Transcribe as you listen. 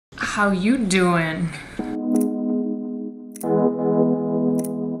How you doing?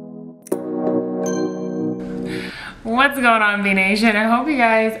 What's going on, B Nation? I hope you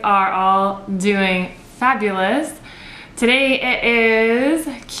guys are all doing fabulous. Today it is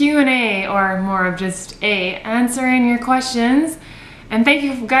Q&A, or more of just answering your questions. And thank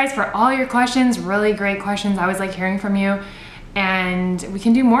you guys for all your questions, really great questions. I always like hearing from you, and we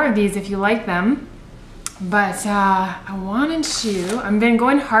can do more of these if you like them. But I've been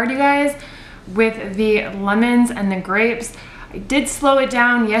going hard, you guys, with the lemons and the grapes. I did slow it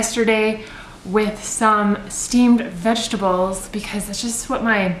down yesterday with some steamed vegetables because that's just what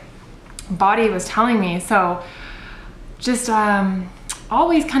my body was telling me. So just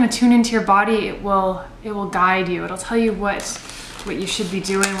always kind of tune into your body. It will guide you. It'll tell you what you should be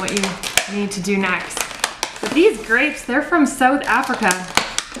doing, what you need to do next. But these grapes, they're from South Africa.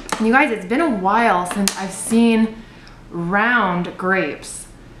 And you guys, it's been a while since I've seen round grapes.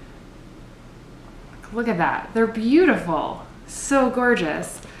 Look at that. They're beautiful. So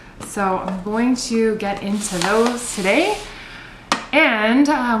gorgeous. So I'm going to get into those today. And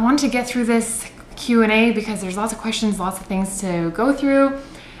I wanted to get through this Q&A because there's lots of questions, lots of things to go through.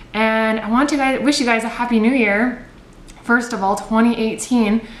 And I want to wish you guys a Happy New Year. First of all,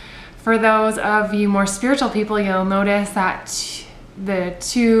 2018. For those of you more spiritual people, you'll notice that the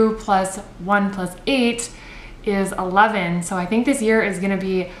 2 plus 1 plus 8 is 11. So I think this year is going to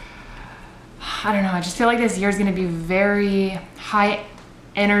be, I don't know, I just feel like this year is going to be very high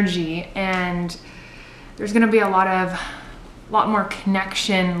energy, and there's going to be a lot more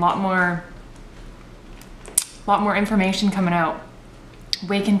connection, lot more information coming out,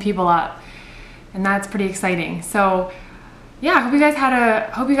 waking people up, and that's pretty exciting. So yeah, I hope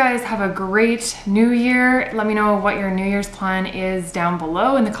you guys have a great new year. Let me know what your New Year's plan is down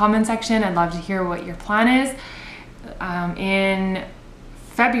below in the comment section. I'd love to hear what your plan is. In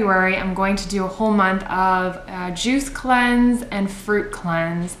February, I'm going to do a whole month of juice cleanse and fruit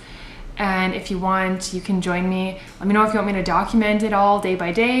cleanse. And if you want, you can join me. Let me know if you want me to document it all day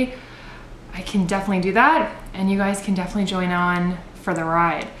by day. I can definitely do that. And you guys can definitely join on for the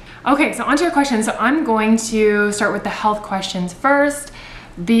ride. Okay, so onto your questions. So I'm going to start with the health questions first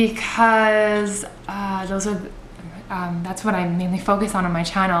because that's what I mainly focus on my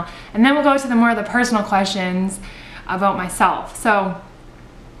channel. And then we'll go to the more of the personal questions about myself. So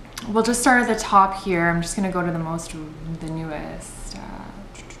we'll just start at the top here. I'm just gonna go to the newest.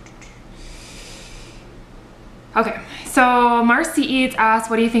 Okay, so Marcy Eats asks,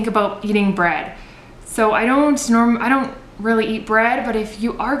 what do you think about eating bread? So I don't really eat bread, but if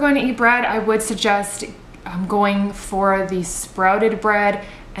you are going to eat bread, I would suggest going for the sprouted bread,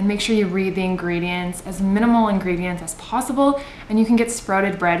 and make sure you read the ingredients, as minimal ingredients as possible, and you can get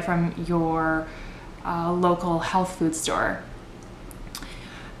sprouted bread from your local health food store.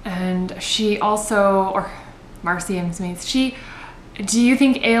 And she also, or Marcy means she, do you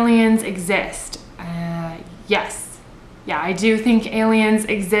think aliens exist? Yes. Yeah, I do think aliens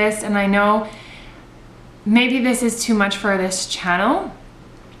exist, and I know maybe this is too much for this channel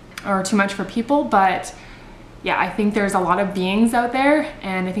or too much for people, but yeah, I think there's a lot of beings out there,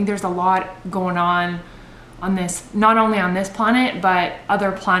 and I think there's a lot going on this, not only on this planet, but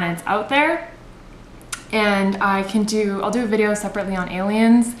other planets out there. And I'll do a video separately on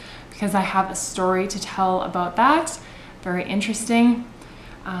aliens because I have a story to tell about that. Very interesting.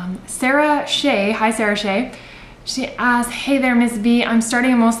 Sarah Shea, hi Sarah Shea. She asks, hey there Miss B, I'm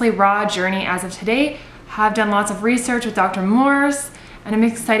starting a mostly raw journey as of today. Have done lots of research with Dr. Morse, and I'm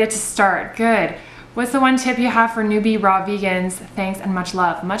excited to start. Good. What's the one tip you have for newbie raw vegans? Thanks and much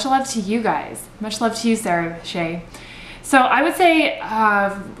love. Much love to you guys. Much love to you, Sarah Shea. So I would say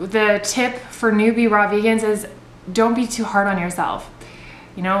the tip for newbie raw vegans is don't be too hard on yourself.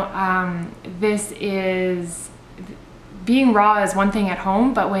 You know, being raw is one thing at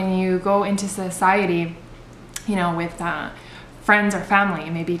home, but when you go into society, you know, with friends or family,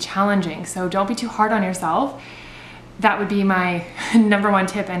 it may be challenging. So don't be too hard on yourself. That would be my number one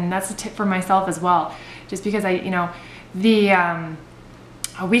tip, and that's a tip for myself as well. Just because a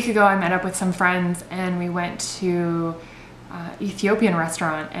week ago I met up with some friends and we went to Ethiopian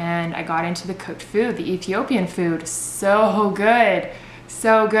restaurant, and I got into the cooked food, the Ethiopian food. So good,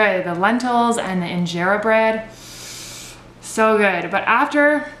 so good. The lentils and the injera bread, so good. But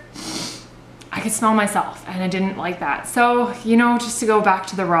after, I could smell myself, and I didn't like that. So, you know, just to go back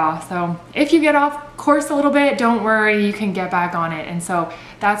to the raw. So if you get off course a little bit, don't worry, you can get back on it. And so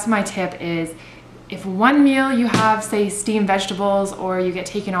that's my tip is, if one meal you have, say, steamed vegetables, or you get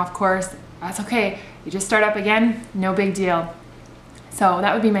taken off course, that's okay. You just start up again, no big deal. So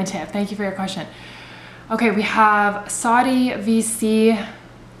that would be my tip. Thank you for your question. Okay, we have Saudi VC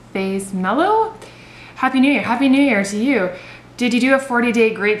Face Mellow. Happy New Year. Happy New Year to you. Did you do a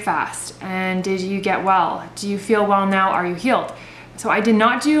 40-day grape fast and did you get well? Do you feel well now? Are you healed? So I did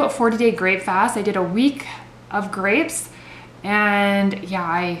not do a 40-day grape fast. I did a week of grapes, and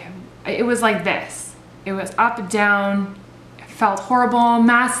yeah, it was like this. It was up and down. It felt horrible,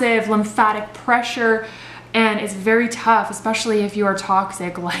 massive lymphatic pressure, and it's very tough, especially if you are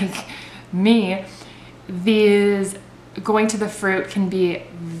toxic like me. These going to the fruit can be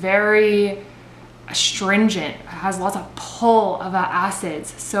very astringent. It has lots of pull of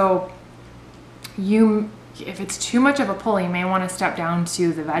acids. So if it's too much of a pull, you may want to step down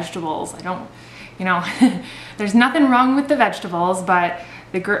to the vegetables. There's nothing wrong with the vegetables, but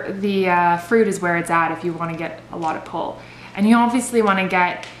the fruit is where it's at if you want to get a lot of pull. And you obviously want to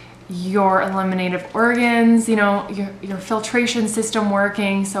get your eliminative organs, your filtration system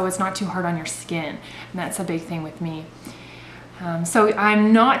working so it's not too hard on your skin. And that's a big thing with me. So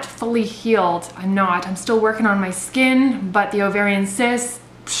I'm not fully healed. I'm still working on my skin, but the ovarian cysts,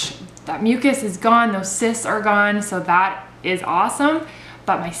 that mucus is gone, those cysts are gone, so that is awesome.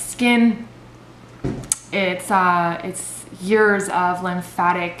 But my skin, it's years of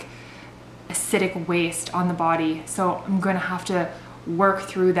lymphatic acidic waste on the body. So I'm going to have to work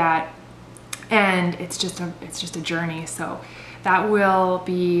through that, and it's just a journey. So that will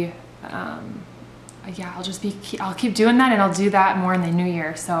be I'll keep doing that, and I'll do that more in the new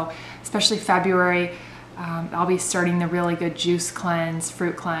year. So especially February, I'll be starting the really good juice cleanse,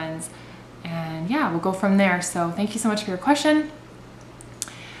 fruit cleanse, and yeah, we'll go from there. So thank you so much for your question.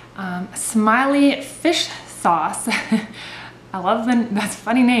 Smiley Fish Sauce, I love that's a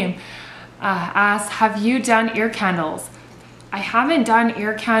funny name, asks, have you done ear candles? I haven't done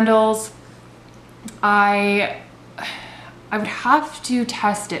ear candles. I would have to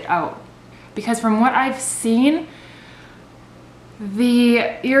test it out, because from what I've seen,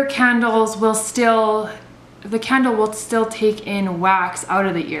 the candle will still take in wax out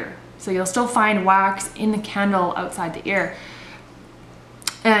of the ear. So you'll still find wax in the candle outside the ear.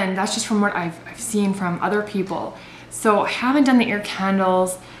 And that's just from what I've seen from other people. So I haven't done the ear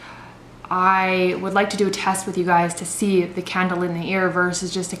candles. I would like to do a test with you guys to see the candle in the ear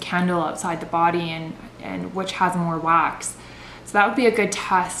versus just a candle outside the body, and which has more wax. So that would be a good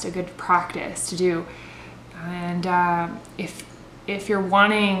test, a good practice to do. And if you're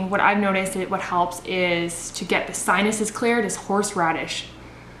wanting, what I've noticed, what helps is to get the sinuses cleared is horseradish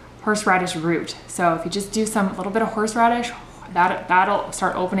root. So if you just do a little bit of horseradish, that'll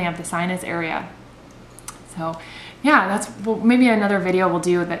start opening up the sinus area. So yeah, maybe another video we'll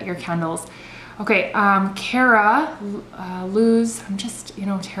do the ear candles. Okay, Kara Luz, I'm just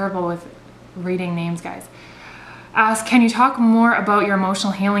terrible with reading names, guys. Asks, can you talk more about your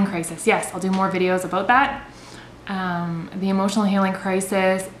emotional healing crisis? Yes, I'll do more videos about that. The emotional healing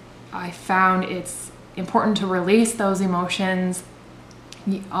crisis, I found it's important to release those emotions.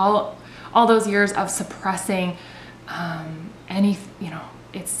 All those years of suppressing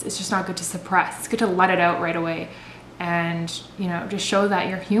it's just not good to suppress. It's good to let it out right away, and just show that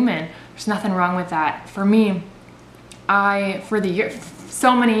you're human. There's nothing wrong with that. For me,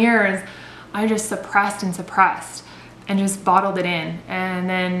 so many years, I just suppressed and just bottled it in. And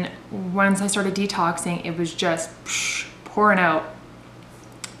then once I started detoxing, it was just pouring out.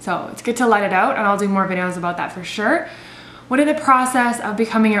 So it's good to let it out, and I'll do more videos about that for sure. What did the process of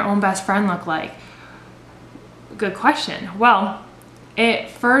becoming your own best friend look like? Good question. Well, it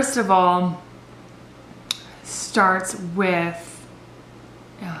first of all starts with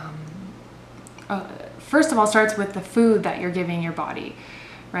the food that you're giving your body,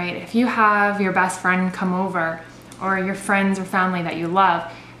 right? If you have your best friend come over, or your friends or family that you love,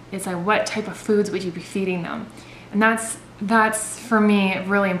 it's like, what type of foods would you be feeding them? And that's for me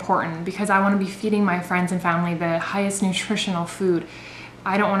really important, because I want to be feeding my friends and family the highest nutritional food.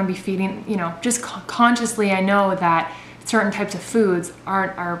 I don't want to be feeding, just consciously I know that certain types of foods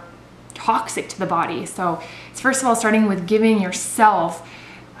are toxic to the body. So it's first of all starting with giving yourself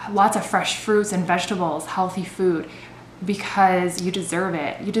lots of fresh fruits and vegetables, healthy food, because you deserve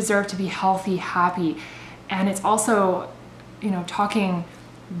it. You deserve to be healthy, happy. And it's also, talking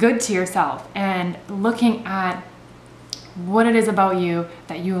good to yourself and looking at what it is about you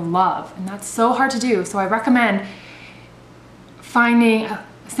that you love. And that's so hard to do. So I recommend finding,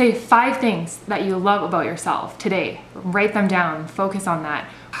 say 5 things that you love about yourself today. Write them down, focus on that.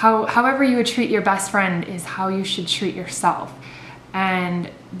 However you would treat your best friend is how you should treat yourself. And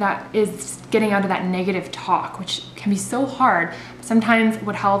that is getting out of that negative talk, which can be so hard. Sometimes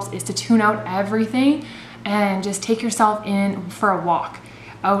what helps is to tune out everything and just take yourself in for a walk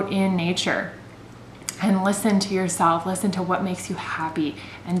out in nature. and listen to yourself, listen to what makes you happy,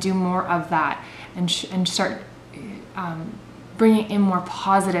 and do more of that, and start bringing in more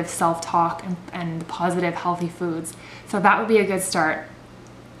positive self-talk and positive healthy foods. So that would be a good start.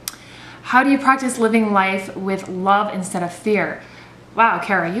 How do you practice living life with love instead of fear? Wow,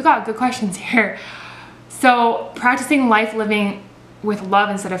 Kara, you got good questions here. So practicing life living with love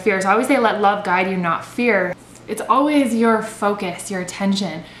instead of fear. So I always say let love guide you, not fear. It's always your focus, your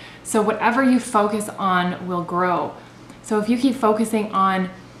attention. So whatever you focus on will grow. So if you keep focusing on,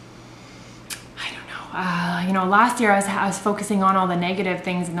 I don't know, last year I was focusing on all the negative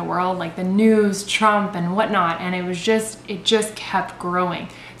things in the world, like the news, Trump and whatnot, and it just kept growing.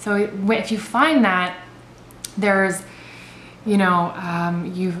 So if you find that there's,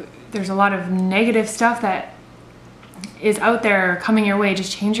 there's a lot of negative stuff that is out there coming your way,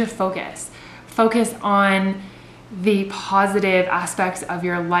 just change your focus. Focus on the positive aspects of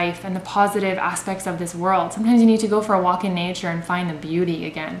your life and the positive aspects of this world. Sometimes you need to go for a walk in nature and find the beauty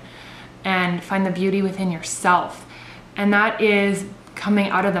again, and find the beauty within yourself. And that is coming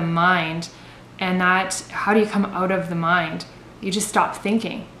out of the mind. And how do you come out of the mind? You just stop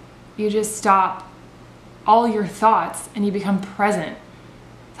thinking. You just stop all your thoughts and you become present.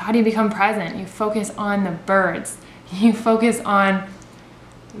 So how do you become present? You focus on the birds. You focus on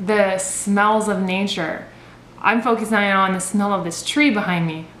the smells of nature. I'm focusing on the smell of this tree behind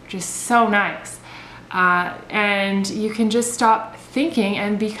me, which is so nice. And you can just stop thinking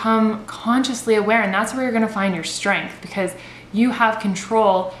and become consciously aware. And that's where you're going to find your strength, because you have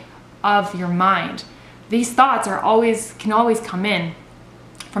control of your mind. These thoughts can always come in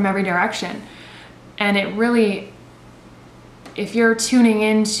from every direction. And it really, if you're tuning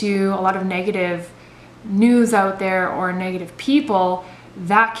into a lot of negative news out there or negative people,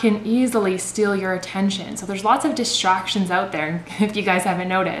 that can easily steal your attention. So there's lots of distractions out there, if you guys haven't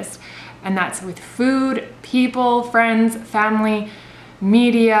noticed. And that's with food, people, friends, family,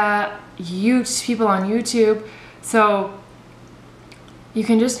 media, people on YouTube. So you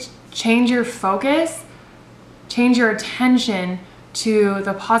can just change your focus, change your attention to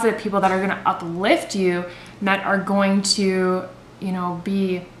the positive people that are going to uplift you, that are going to,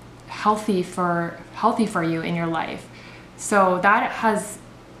 be healthy for you in your life. So that has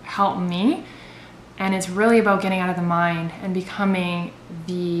helped me, and it's really about getting out of the mind and becoming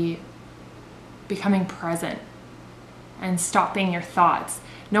present and stopping your thoughts,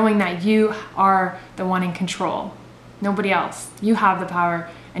 knowing that you are the one in control, nobody else. You have the power,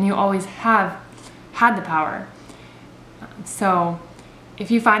 and you always have had the power. So if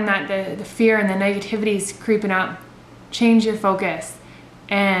you find that the fear and the negativity is creeping up, change your focus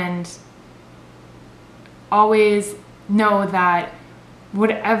and always know that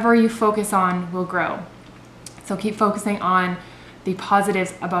whatever you focus on will grow. So keep focusing on the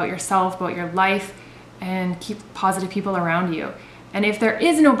positives about yourself, about your life, and keep positive people around you. And if there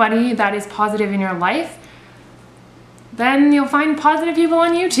is nobody that is positive in your life, then you'll find positive people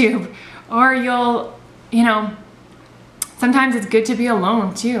on YouTube, or sometimes it's good to be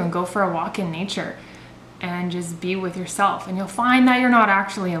alone too and go for a walk in nature and just be with yourself, and you'll find that you're not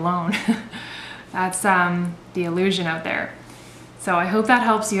actually alone. That's the illusion out there. So I hope that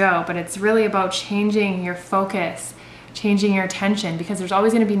helps you out, but it's really about changing your focus, changing your attention, because there's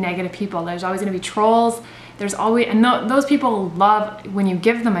always going to be negative people. There's always going to be trolls. Those people love when you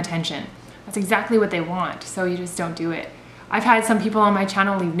give them attention. That's exactly what they want. So you just don't do it. I've had some people on my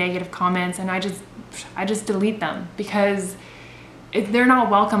channel leave negative comments, and I just delete them, because they're not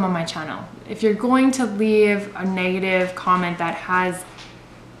welcome on my channel. If you're going to leave a negative comment that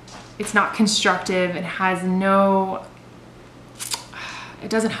it's not constructive, it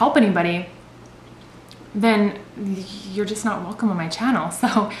doesn't help anybody, then you're just not welcome on my channel.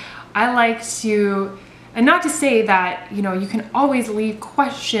 So I like to, and not to say that, you can always leave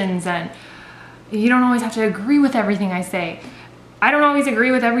questions and you don't always have to agree with everything I say. I don't always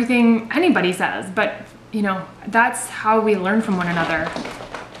agree with everything anybody says, but that's how we learn from one another.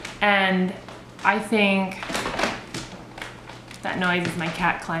 And I think that noise is my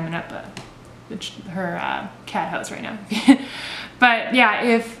cat climbing up her cat house right now. But yeah,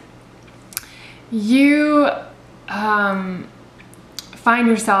 if you find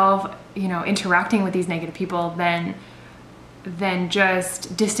yourself, interacting with these negative people, then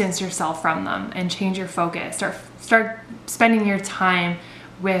just distance yourself from them and change your focus. Start spending your time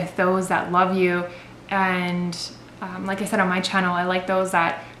with those that love you. And like I said on my channel, I like those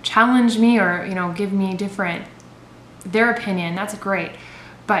that challenge me or give me their opinion. That's great.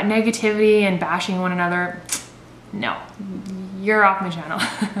 But negativity and bashing one another, no, you're off my channel.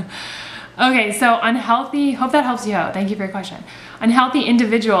 Okay, so unhealthy, hope that helps you out. Thank you for your question. Unhealthy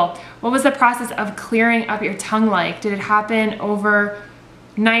individual, what was the process of clearing up your tongue like? Did it happen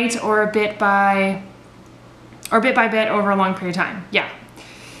overnight or bit by bit over a long period of time? Yeah,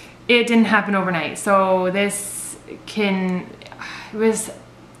 it didn't happen overnight. So it was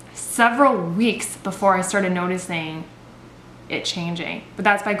several weeks before I started noticing it changing, but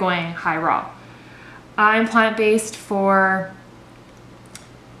that's by going high raw. I'm plant-based for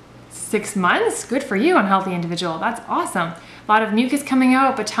 6 months. Good for you, unhealthy individual. That's awesome. A lot of mucus coming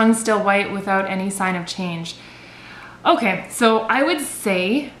out, but tongue still white without any sign of change. Okay, so I would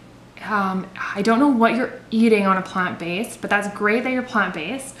say, I don't know what you're eating on a plant-based, but that's great that you're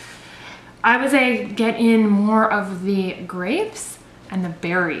plant-based. I would say get in more of the grapes and the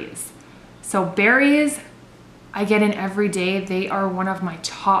berries. So berries, I get in every day. They are one of my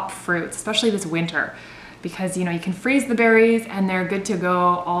top fruits, especially this winter, because you can freeze the berries and they're good to go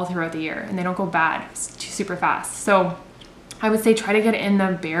all throughout the year and they don't go bad super fast. So I would say try to get in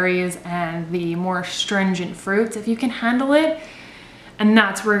the berries and the more astringent fruits if you can handle it. And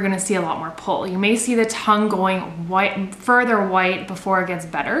that's where you're gonna see a lot more pull. You may see the tongue going white, further white before it gets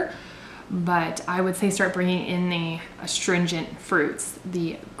better, but I would say start bringing in the astringent fruits,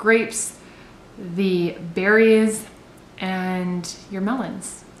 the grapes, the berries, and your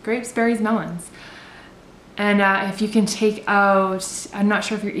melons. Grapes, berries, melons. And if you can take out, I'm not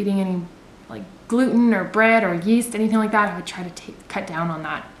sure if you're eating any like gluten or bread or yeast, anything like that, I would try to cut down on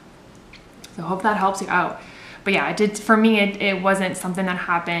that. So I hope that helps you out. But yeah, for me, it wasn't something that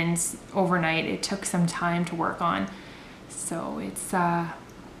happened overnight. It took some time to work on. So it's a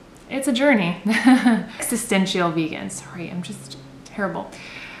journey. Existential vegan, sorry, I'm just terrible.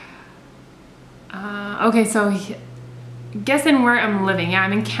 Okay, so guessing where I'm living. Yeah,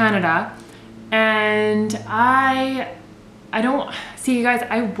 I'm in Canada. And I don't see, you guys,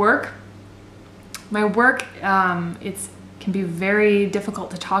 my work, it can be very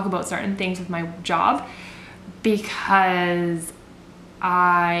difficult to talk about certain things with my job because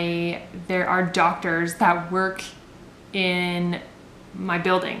there are doctors that work in my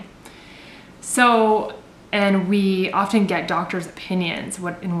building. So, and we often get doctors' opinions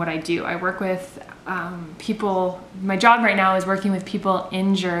in what I do. I work with people, my job right now is working with people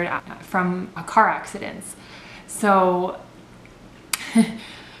injured from car accidents. So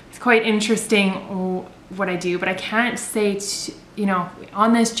it's quite interesting what I do, but I can't say,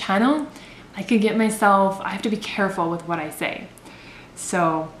 on this channel, I have to be careful with what I say.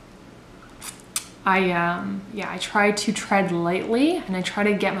 So I try to tread lightly and I try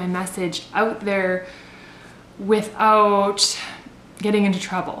to get my message out there without getting into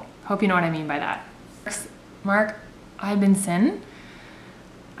trouble. Hope you know what I mean by that. Mark Ibenson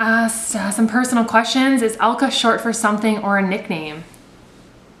asked some personal questions. Is Elka short for something or a nickname?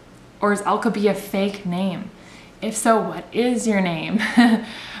 Or is Elka be a fake name? If so, what is your name?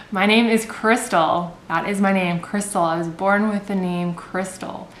 My name is Crystal. That is my name, Crystal. I was born with the name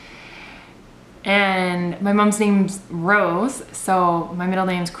Crystal. And my mom's name's Rose, so my middle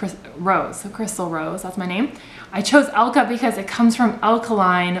name's Rose, so Crystal Rose, that's my name. I chose Elka because it comes from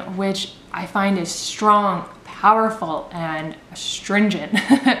alkaline, which I find is strong, powerful, and astringent.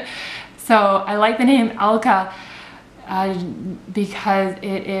 So I like the name Elka because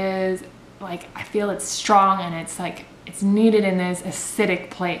it is like, I feel it's strong and it's needed in this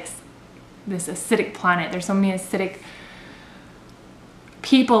acidic place, this acidic planet. There's so many acidic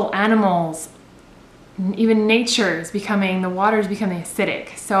people, animals, even the water is becoming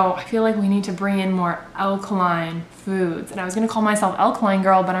acidic. So I feel like we need to bring in more alkaline foods. And I was gonna call myself Alkaline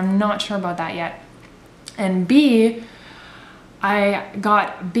Girl, but I'm not sure about that yet. And B, I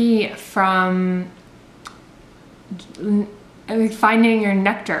got B from finding your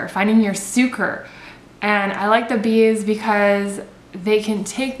nectar, finding your sucre. And I like the bees because they can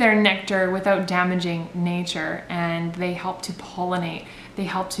take their nectar without damaging nature, and they help to pollinate. They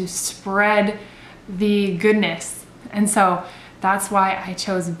help to spread the goodness. And so that's why I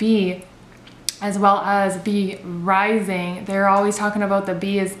chose bee, as well as bee rising. They're always talking about the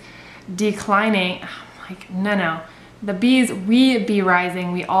bees declining. I'm like, no. The bees, we be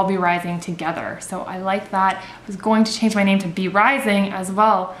rising, we all be rising together. So I like that. I was going to change my name to Bee Rising as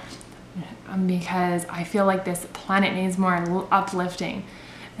well, because I feel like this planet needs more uplifting.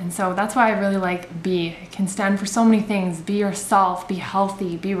 And so that's why I really like bee. It can stand for so many things. Be yourself, be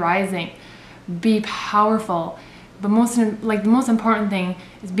healthy, be rising, be powerful. But the most important thing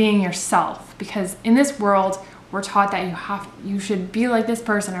is being yourself, because in this world, we're taught that you should be like this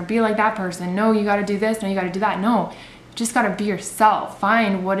person or be like that person. No, you gotta do this, no, you gotta do that. No, you just gotta be yourself.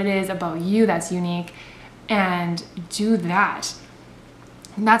 Find what it is about you that's unique and do that.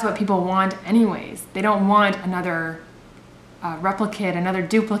 that's what people want anyways. They don't want another replicate, another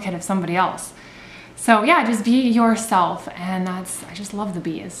duplicate of somebody else. So yeah, just be yourself. And I just love the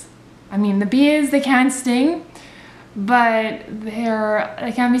bees. I mean, the bees, they can sting, but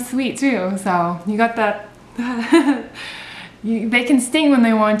they can be sweet too. So you got that. They can sting when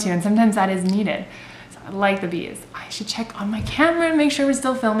they want to, and sometimes that is needed. So I like the bees. I should check on my camera and make sure we're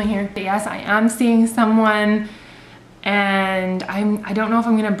still filming here. But yes, I am seeing someone, and I don't know if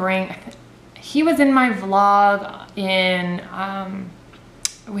I'm gonna bring. He was in my vlog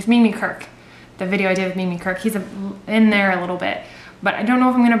with Mimi Kirk, the video I did with Mimi Kirk. He's in there a little bit, but I don't know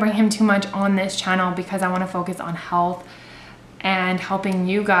if I'm gonna bring him too much on this channel because I want to focus on health and helping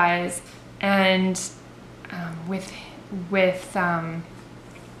you guys. And with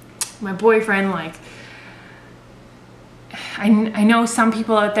my boyfriend, like, I know some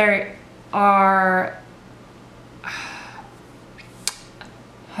people out there are,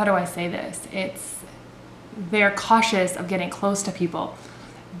 how do I say this? They're cautious of getting close to people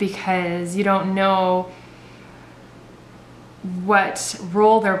because you don't know what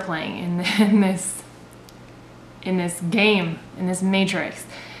role they're playing in this game, in this matrix.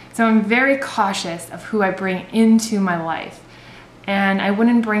 So I'm very cautious of who I bring into my life. And I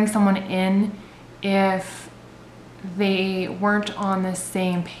wouldn't bring someone in if they weren't on the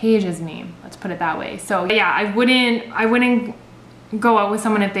same page as me. Let's put it that way. So yeah, I wouldn't go out with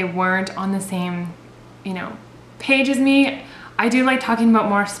someone if they weren't on the same, page as me. I do like talking about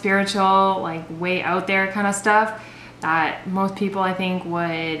more spiritual, like way out there kind of stuff that most people, I think,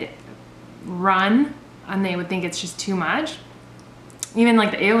 would run, and they would think it's just too much. Even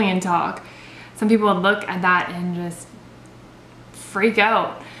like the alien talk, some people would look at that and just freak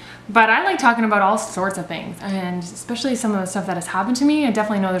out. But I like talking about all sorts of things, and especially some of the stuff that has happened to me. I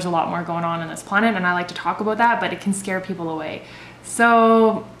definitely know there's a lot more going on this planet, and I like to talk about that, but it can scare people away.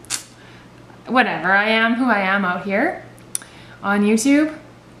 So whatever, I am who I am out here on YouTube.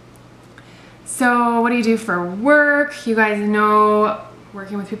 So what do you do for work? You guys know,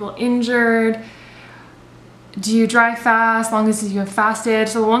 working with people injured. Do you dry fast? Longest you have fasted?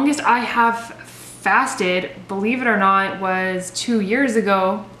 So the longest I have fasted, believe it or not, was 2 years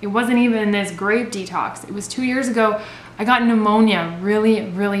ago. It wasn't even this grape detox. It was 2 years ago. I got pneumonia really,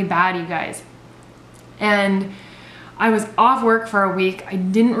 really bad, you guys. And I was off work for a week. I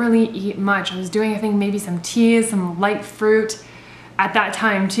didn't really eat much. I was doing, I think, maybe some teas, some light fruit at that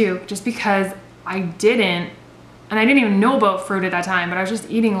time too, just because I didn't even know about fruit at that time, but I was just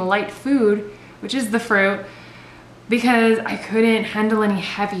eating light food, which is the fruit, because I couldn't handle any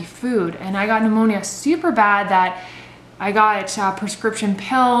heavy food. And I got pneumonia super bad that I got prescription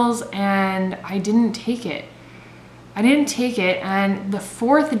pills, and I didn't take it. And the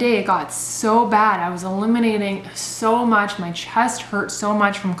 4th day it got so bad. I was eliminating so much. My chest hurt so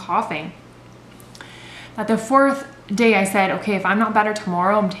much from coughing that the 4th day I said, okay, if I'm not better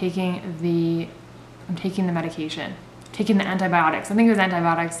tomorrow, I'm taking the medication, taking the antibiotics. I think it was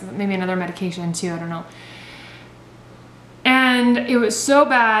antibiotics, maybe another medication too, I don't know. And it was so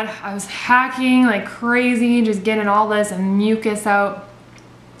bad. I was hacking like crazy, just getting all this mucus out.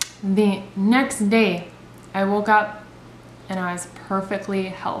 The next day, I woke up and I was perfectly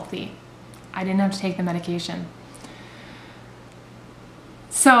healthy. I didn't have to take the medication.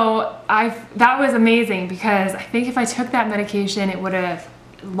 So that was amazing, because I think if I took that medication, it would have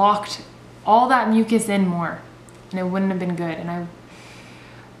locked all that mucus in more, and it wouldn't have been good. And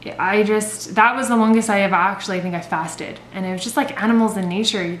that was the longest I have actually, I think, I fasted. And it was just like animals in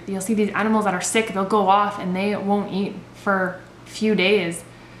nature. You'll see these animals that are sick, they'll go off and they won't eat for a few days,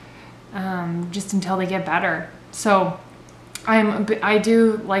 just until they get better. So I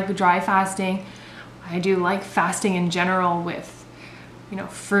do like dry fasting. I do like fasting in general with,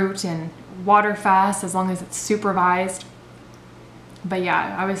 fruit and water fast, as long as it's supervised. But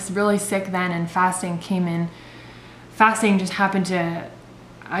yeah, I was really sick then, and fasting came in. Fasting just happened to,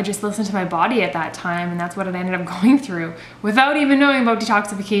 I just listened to my body at that time, and that's what it ended up going through without even knowing about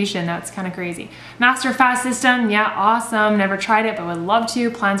detoxification. That's kind of crazy. Master Fast System, yeah, awesome. Never tried it, but would love to.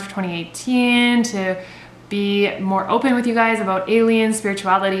 Plans for 2018 to be more open with you guys about aliens,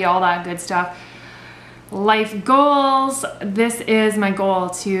 spirituality, all that good stuff. Life goals. This is my goal,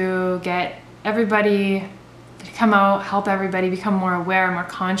 to get everybody to come out, help everybody become more aware, more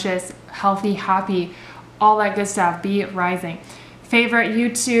conscious, healthy, happy, all that good stuff. Be rising. Favorite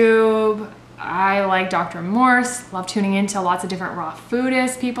YouTube, I like Dr. Morse. Love tuning into lots of different raw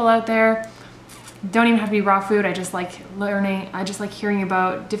foodist people out there. Don't even have to be raw food. I just like learning. I just like hearing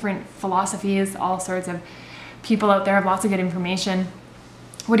about different philosophies. All sorts of people out there have lots of good information.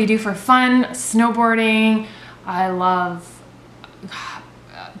 What do you do for fun? Snowboarding. I love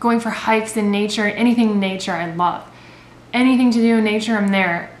going for hikes in nature, anything in nature I love. Anything to do in nature, I'm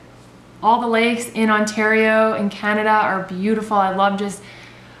there. All the lakes in Ontario and Canada are beautiful. I love just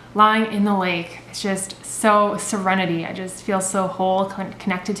lying in the lake. It's just so serenity. I just feel so whole,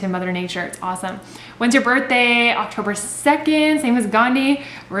 connected to Mother Nature. It's awesome. When's your birthday? October 2nd, same as Gandhi.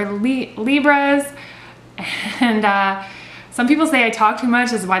 We're Libras. And some people say I talk too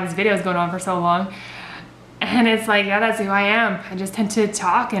much. This is why this video is going on for so long. And it's like, yeah, that's who I am. I just tend to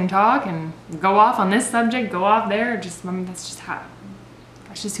talk and go off on this subject, go off there. That's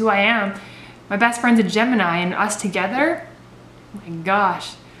just who I am. My best friend's a Gemini, and us together, oh my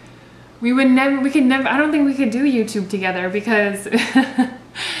gosh, I don't think we could do YouTube together, because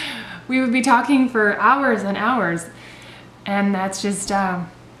we would be talking for hours and hours. And that's just,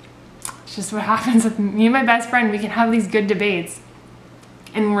 it's just what happens with me and my best friend. We can have these good debates,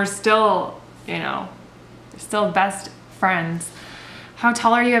 and we're still, you know, still best friends. How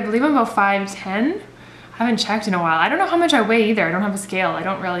tall are you? I believe I'm about 5'10". I haven't checked in a while. I don't know how much I weigh either. I don't have a scale. I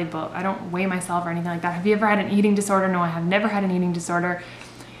don't weigh myself or anything like that. Have you ever had an eating disorder? No, I have never had an eating disorder.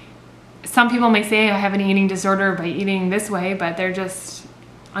 Some people may say I have an eating disorder by eating this way, but they're just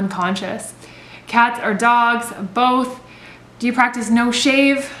unconscious. Cats or dogs? Both. Do you practice no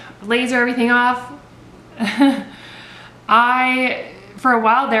shave? Laser everything off? For a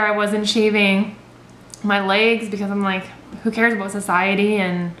while there, I wasn't shaving my legs because I'm like, who cares about society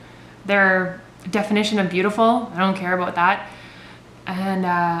and their definition of beautiful? I don't care about that. And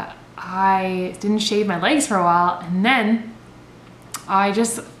I didn't shave my legs for a while, and then I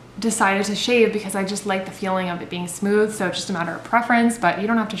just decided to shave because I just like the feeling of it being smooth. So it's just a matter of preference, but you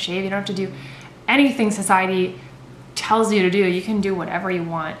don't have to shave. You don't have to do anything society tells you to do. You can do whatever you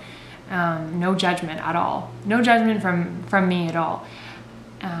want. No judgment at all. No judgment from me at all.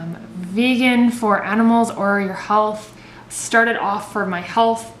 Vegan for animals or your health. Started off for my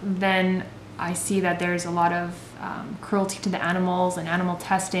health, then I see that there's a lot of cruelty to the animals and animal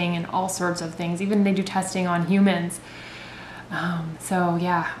testing and all sorts of things. Even they do testing on humans. So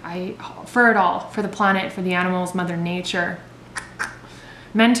yeah, for it all, for the planet, for the animals, Mother Nature.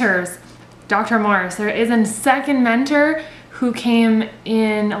 Mentors, Dr. Morris. There is a second mentor who came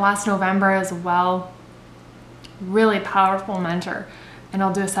in last November as well. Really powerful mentor. And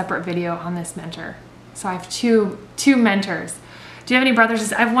I'll do a separate video on this mentor. So I have two mentors. Do you have any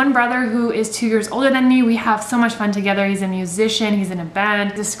brothers? I have one brother who is 2 years older than me. We have so much fun together. He's a musician. He's in a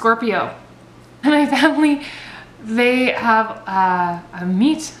band. He's a Scorpio. And my family, they have a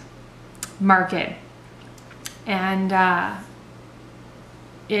meat market. And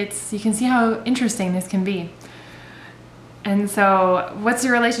you can see how interesting this can be. And so what's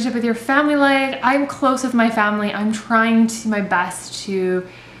your relationship with your family like? I'm close with my family. I'm trying my best to,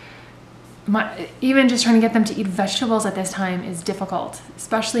 even just trying to get them to eat vegetables at this time is difficult.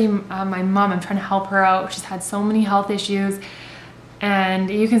 Especially my mom, I'm trying to help her out. She's had so many health issues.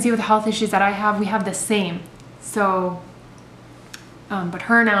 And you can see with the health issues that I have, we have the same. So, but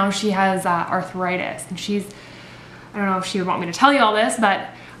her now, she has arthritis. And I don't know if she would want me to tell you all this, but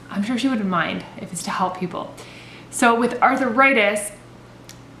I'm sure she wouldn't mind if it's to help people. So with arthritis,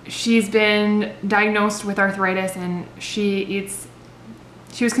 she's been diagnosed with arthritis, and she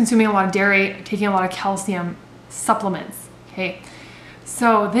was consuming a lot of dairy, taking a lot of calcium supplements, okay?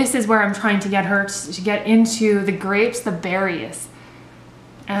 So this is where I'm trying to get her to get into the grapes, the berries,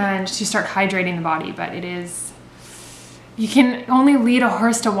 and to start hydrating the body. But you can only lead a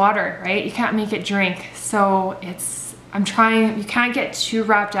horse to water, right? You can't make it drink. So you can't get too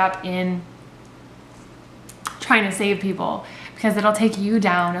wrapped up in trying to save people, because it'll take you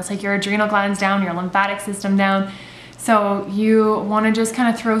down. It'll take your adrenal glands down, your lymphatic system down. So you want to just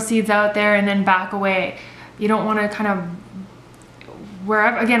kind of throw seeds out there and then back away. You don't want to kind of,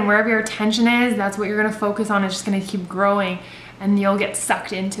 wherever your attention is, that's what you're going to focus on. It's just going to keep growing, and you'll get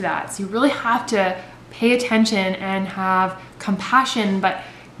sucked into that. So you really have to pay attention and have compassion, but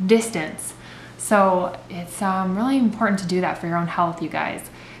distance. So it's really important to do that for your own health, you guys.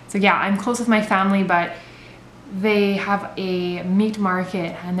 So yeah, I'm close with my family, but they have a meat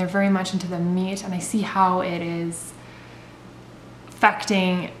market and they're very much into the meat, and I see how it is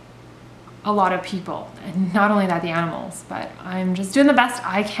affecting a lot of people, and not only that, the animals. But I'm just doing the best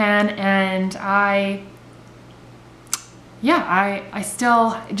I can, and I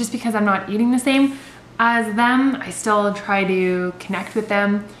still, just because I'm not eating the same as them, I still try to connect with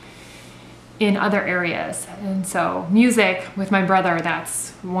them in other areas. And so music with my brother, that's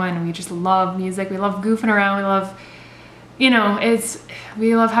one. We just love music. We love goofing around. We love,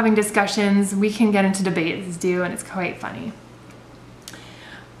 we love having discussions. We can get into debates and it's quite funny.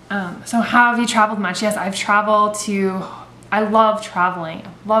 So have you traveled much? Yes, I've traveled to I love traveling.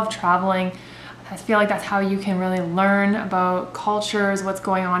 I love traveling. I feel like that's how you can really learn about cultures, what's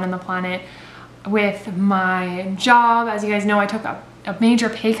going on in the planet. With my job, as you guys know, I took a major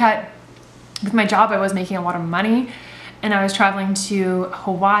pay cut. With my job, I was making a lot of money, and I was traveling to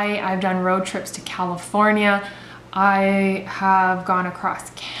Hawaii. I've done road trips to California. I have gone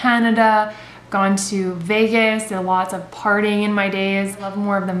across Canada, gone to Vegas, did lots of partying in my days. I love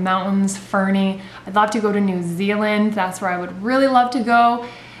more of the mountains, Fernie. I'd love to go to New Zealand. That's where I would really love to go.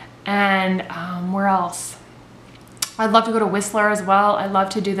 And where else? I'd love to go to Whistler as well. I'd love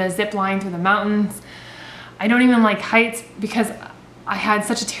to do the zip line through the mountains. I don't even like heights because I had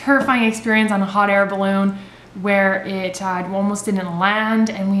such a terrifying experience on a hot air balloon where it almost didn't land,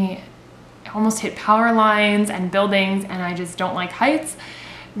 and we almost hit power lines and buildings, and I just don't like heights.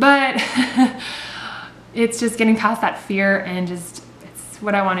 But it's just getting past that fear, and just it's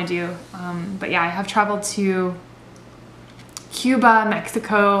what I want to do. But yeah, I have traveled to Cuba,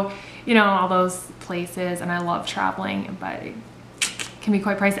 Mexico, you know, all those places, and I love traveling, but it can be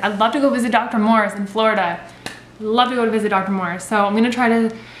quite pricey. I'd love to go visit Dr. Morse in Florida. Love to go to visit Dr. Morse. So I'm gonna try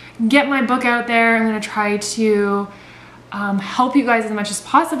to get my book out there. I'm gonna try to help you guys as much as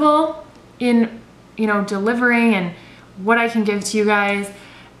possible in, you know, delivering and what I can give to you guys.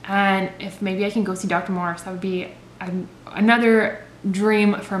 And if maybe I can go see Dr. Morse, that would be another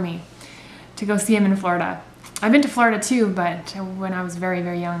dream for me, to go see him in Florida. I've been to Florida too, but when I was very,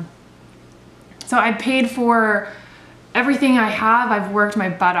 very young. So I paid for everything I have. I've worked my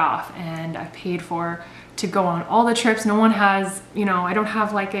butt off, and I've paid for to go on all the trips. No one has, you know, I don't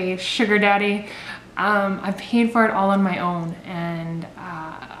have like a sugar daddy. I've paid for it all on my own, and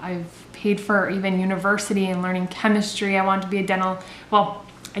I've paid for even university and learning chemistry. I wanted to be a dental, well,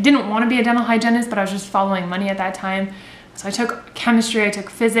 I didn't want to be a dental hygienist, but I was just following money at that time. So I took chemistry, I took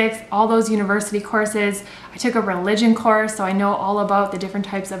physics, all those university courses. I took a religion course, so I know all about the different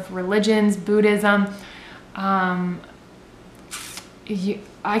types of religions, Buddhism. I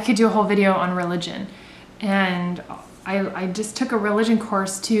could do a whole video on religion. And I just took a religion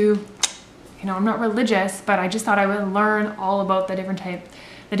course to, you know, I'm not religious, but I just thought I would learn all about the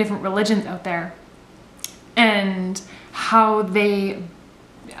different religions out there, and how the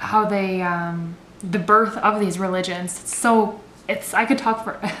birth of these religions. So I could talk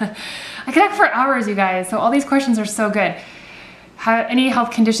for hours, you guys. So all these questions are so good. Any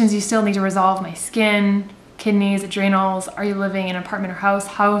health conditions you still need to resolve? My skin, kidneys, adrenals. Are you living in an apartment or house?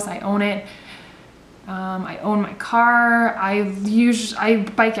 House, I own it. I own my car. I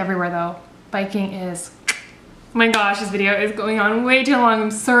bike everywhere though. Biking is, oh my gosh, this video is going on way too long.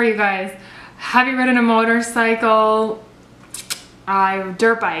 I'm sorry, you guys. Have you ridden a motorcycle?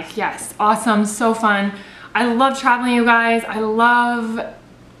 Dirt bike, yes, awesome, so fun. I love traveling, you guys. I love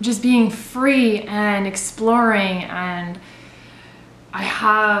just being free and exploring, and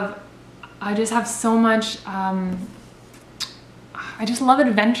I just have so much, I just love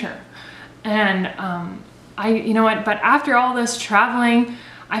adventure. And you know what, but after all this traveling,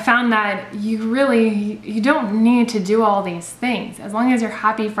 I found that you don't need to do all these things. As long as you're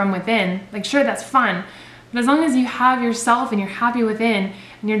happy from within, like sure, that's fun, but as long as you have yourself and you're happy within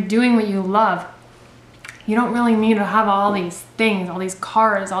and you're doing what you love, you don't really need to have all these things, all these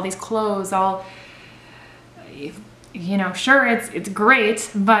cars, all these clothes, all, you know, sure, it's great,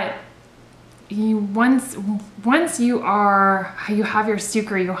 but once you have your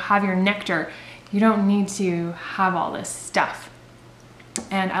sucre, you have your nectar, you don't need to have all this stuff.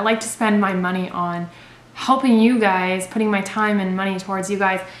 And I like to spend my money on helping you guys, putting my time and money towards you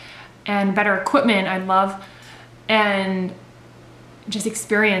guys, and better equipment I love, and just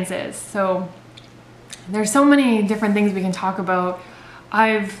experiences. So there's so many different things we can talk about.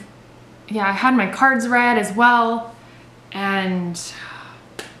 I had my cards read as well, and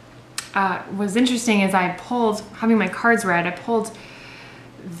was interesting as having my cards read, I pulled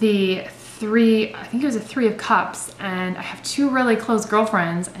the three, I think it was a 3 of Cups, and I have 2 really close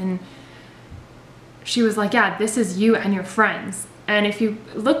girlfriends, and she was like, yeah, this is you and your friends. And if you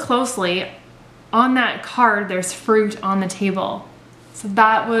look closely on that card, there's fruit on the table. So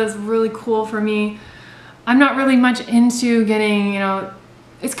that was really cool for me. I'm not really much into getting, you know,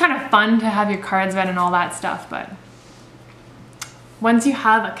 it's kind of fun to have your cards read and all that stuff, but once you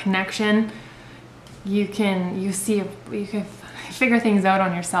have a connection, you can figure things out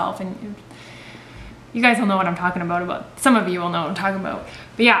on yourself, and you guys will know what I'm talking about. Some of you will know what I'm talking about.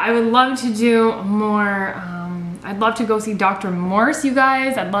 But yeah, I would love to do more. I'd love to go see Dr. Morse, you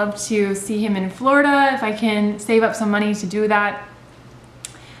guys. I'd love to see him in Florida. If I can save up some money to do that,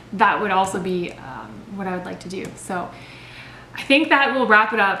 that would also be what I would like to do. So I think that will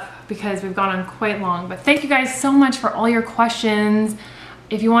wrap it up because we've gone on quite long. But thank you guys so much for all your questions.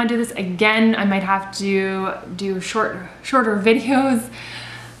 If you want to do this again, I might have to do shorter videos.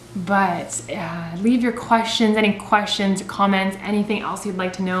 But leave your questions, any questions, comments, anything else you'd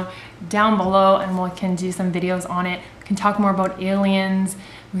like to know down below, and we can do some videos on it. We can talk more about aliens.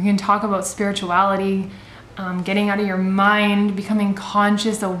 We can talk about spirituality, getting out of your mind, becoming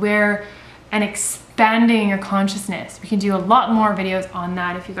conscious, aware, and expanding your consciousness. We can do a lot more videos on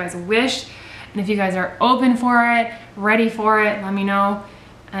that if you guys wish. And if you guys are open for it, ready for it, let me know.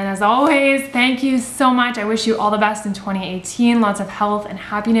 And as always, thank you so much. I wish you all the best in 2018. Lots of health and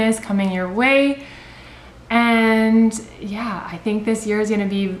happiness coming your way. And yeah, I think this year is going to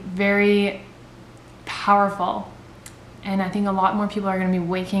be very powerful. And I think a lot more people are going to be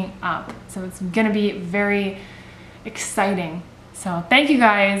waking up. So it's going to be very exciting. So thank you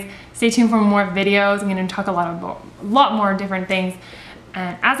guys. Stay tuned for more videos. I'm going to talk a lot more different things.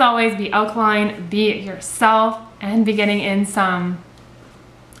 And as always, be alkaline, be yourself, and be getting in some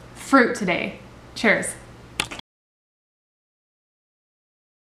fruit today. Cheers.